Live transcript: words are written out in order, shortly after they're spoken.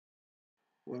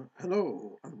Well,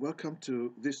 hello and welcome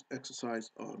to this exercise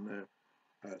on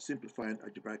simplifying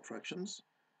algebraic fractions.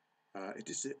 It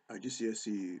is a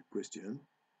GCSE question,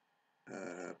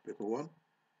 paper 1,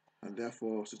 and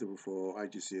therefore suitable for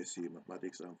iGCSE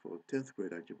mathematics and for 10th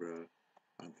grade algebra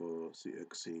and for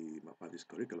CXC mathematics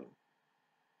curriculum.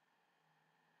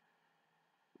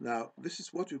 Now, this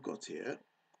is what we've got here.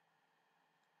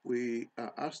 We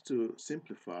are asked to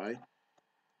simplify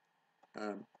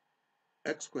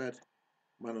x squared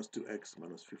minus 2x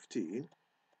minus 15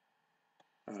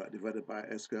 divided by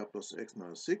x squared plus x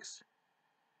minus 6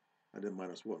 and then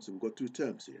minus 1. So we've got two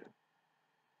terms here.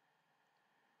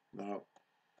 Now,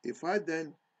 if I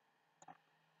then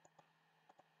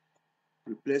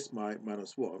replace my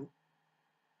minus 1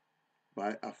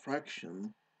 by a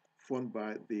fraction formed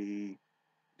by the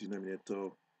denominator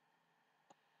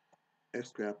x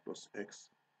squared plus x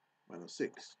minus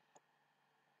 6.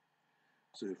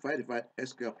 So if I divide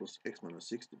x squared plus x minus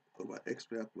 6 over x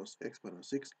squared plus x minus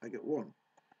 6, I get 1.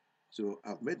 So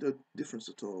I've made no difference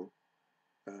at all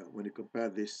when you compare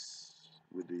this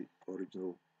with the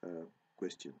original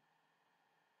question.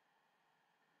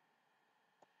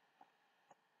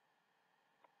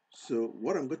 So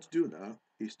what I'm going to do now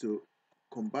is to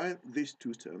combine these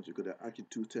two terms, because there are actually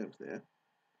two terms there.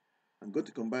 I'm going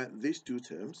to combine these two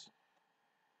terms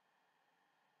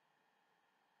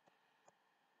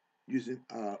using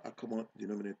a common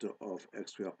denominator of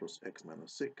x squared plus x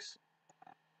minus 6.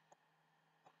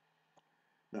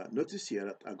 Now notice here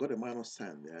that I got a minus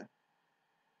sign there.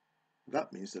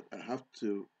 That means that I have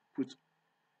to put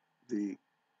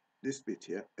this bit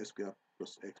here, x squared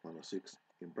plus x minus 6,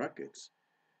 in brackets,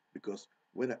 because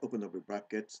when I open up the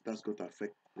brackets, that's going to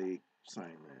affect the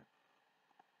sign there.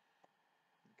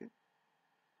 Okay.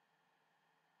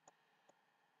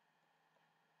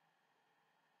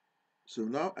 So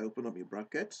now I open up my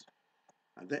brackets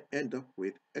and then end up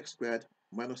with x squared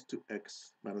minus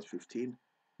 2x minus 15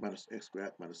 minus x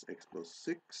squared minus x plus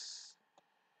 6.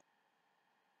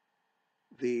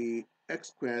 The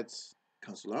x squareds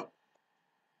cancel out.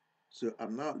 So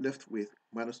I'm now left with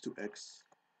minus 2x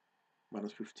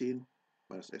minus 15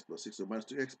 minus x plus 6. So minus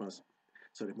 2x minus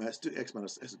 2x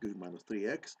minus x will give me minus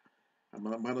 3x.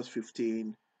 And minus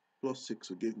 15 plus 6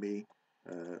 will give me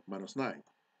minus 9.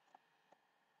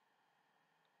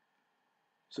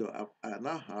 So I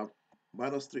now have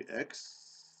minus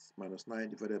 3x minus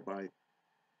 9 divided by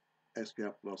x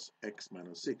squared plus x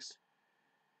minus 6.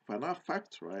 If I now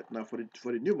factorize, now for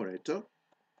the numerator,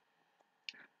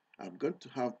 I'm going to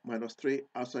have minus 3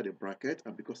 outside the bracket,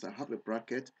 and because I have a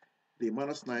bracket, the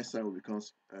minus 9 sign will become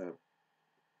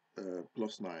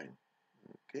plus 9.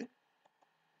 Okay,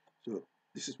 so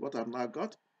this is what I've now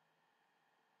got.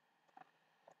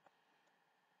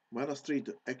 Minus 3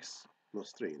 to x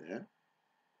plus 3 there,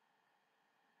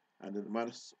 and then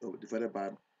minus divided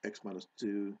by x minus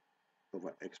 2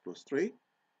 over x plus 3.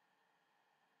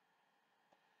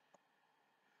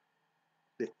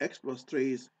 The x plus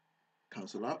 3's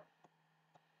cancel out,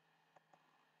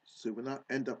 so we now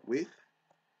end up with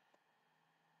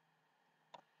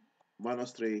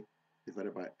minus 3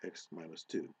 divided by x minus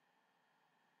 2.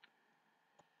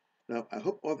 Now, I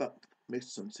hope all that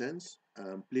makes some sense.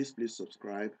 Please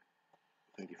subscribe.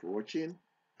 Thank you for watching,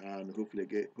 and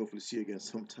hopefully see you again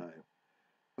sometime.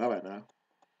 Bye bye now.